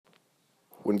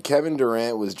When Kevin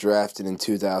Durant was drafted in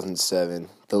 2007,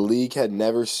 the league had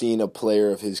never seen a player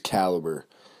of his caliber.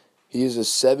 He is a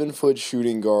 7-foot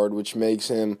shooting guard, which makes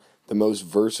him the most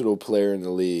versatile player in the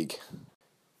league.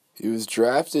 He was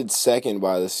drafted second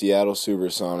by the Seattle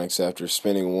Supersonics after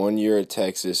spending 1 year at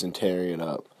Texas and tearing it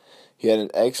up. He had an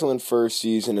excellent first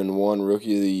season and won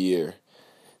Rookie of the Year.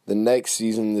 The next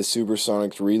season, the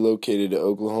Supersonics relocated to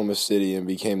Oklahoma City and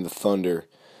became the Thunder,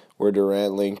 where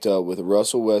Durant linked up with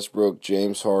Russell Westbrook,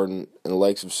 James Harden, and the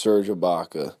likes of Serge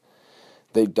Ibaka.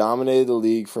 They dominated the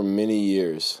league for many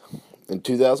years. In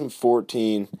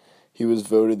 2014, he was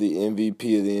voted the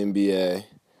MVP of the NBA,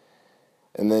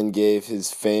 and then gave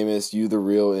his famous "You the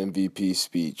Real MVP"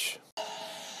 speech.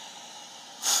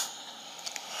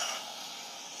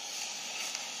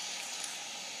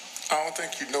 I don't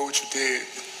think you know what you did.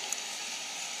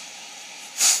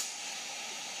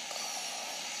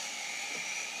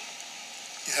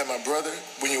 You had my brother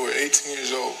when you were 18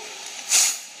 years old.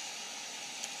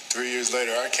 3 years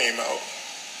later, I came out.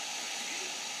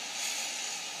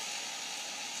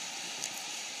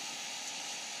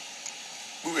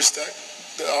 We were stacked.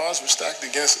 The odds were stacked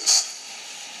against us.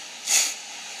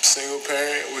 Single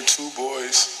parent with 2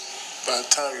 boys by the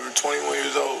time you were 21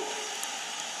 years old.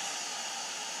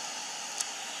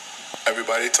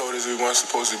 Everybody told us we weren't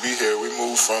supposed to be here. We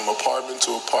moved from apartment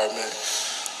to apartment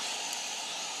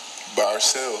by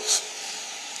ourselves.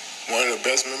 One of the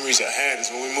best memories I had is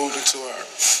when we moved into our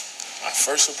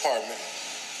first apartment.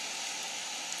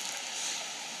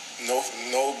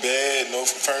 No bed, no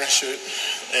furniture,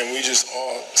 and we just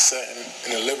all sat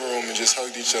in the living room and just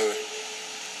hugged each other.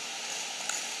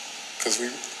 Because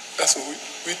that's what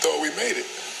we thought we made it.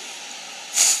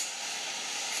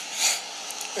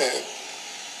 And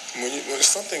when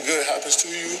something good happens to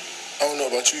you, I don't know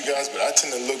about you guys, but I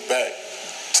tend to look back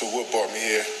to what brought me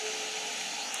here.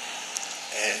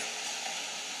 And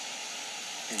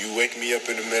you wake me up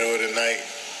in the middle of the night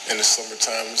in the summer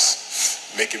times,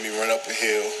 making me run up a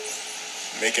hill,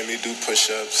 making me do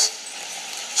push-ups,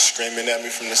 screaming at me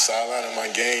from the sideline of my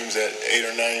games at 8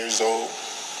 or 9 years old.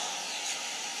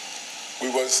 We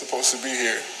wasn't supposed to be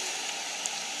here.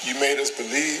 You made us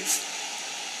believe.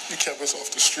 You kept us off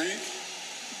the street.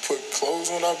 You put clothes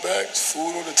on our backs,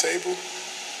 food on the table.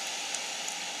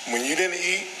 When you didn't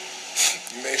eat,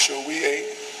 you made sure we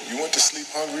ate. You went to sleep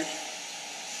hungry.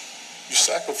 You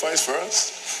sacrificed for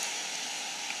us.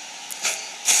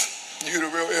 You're the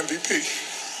real MVP.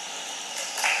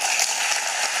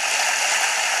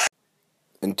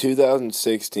 In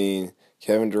 2016,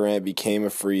 Kevin Durant became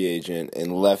a free agent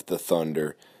and left the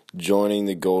Thunder, joining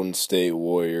the Golden State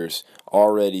Warriors'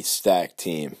 already stacked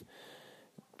team.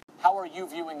 How are you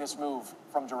viewing this move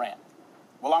from Durant?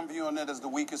 Well, I'm viewing it as the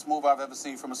weakest move I've ever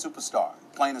seen from a superstar.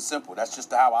 Plain and simple. That's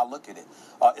just how I look at it.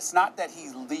 It's not that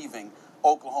he's leaving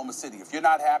Oklahoma City. If you're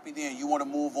not happy there and you want to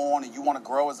move on and you want to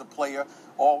grow as a player,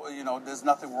 there's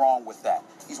nothing wrong with that.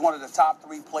 He's one of the top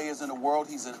 3 players in the world.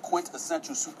 He's a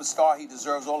quintessential superstar. He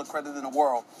deserves all the credit in the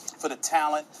world for the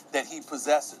talent that he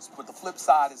possesses. But the flip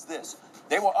side is this.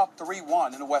 They were up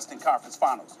 3-1 in the Western Conference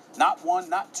Finals. Not 1,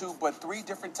 not 2, but 3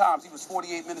 different times. He was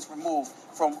 48 minutes removed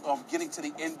from getting to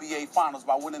the NBA Finals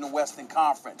by winning the Western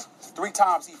Conference. 3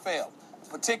 times he failed,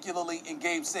 particularly in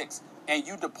Game 6. And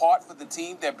you depart for the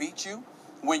team that beat you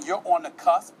when you're on the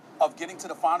cusp of getting to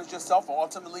the finals yourself or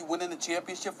ultimately winning the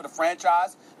championship for the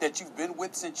franchise that you've been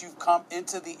with since you've come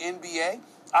into the NBA.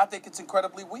 I think it's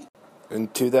incredibly weak. In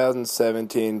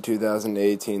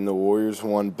 2017-2018, the Warriors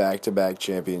won back-to-back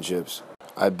championships.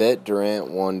 I bet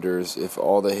Durant wonders if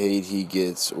all the hate he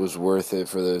gets was worth it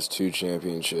for those 2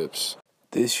 championships.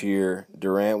 This year,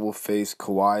 Durant will face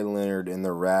Kawhi Leonard and the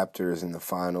Raptors in the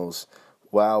finals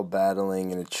while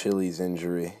battling an Achilles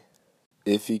injury.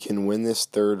 If he can win this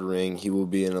 3rd ring, he will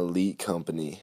be in elite company.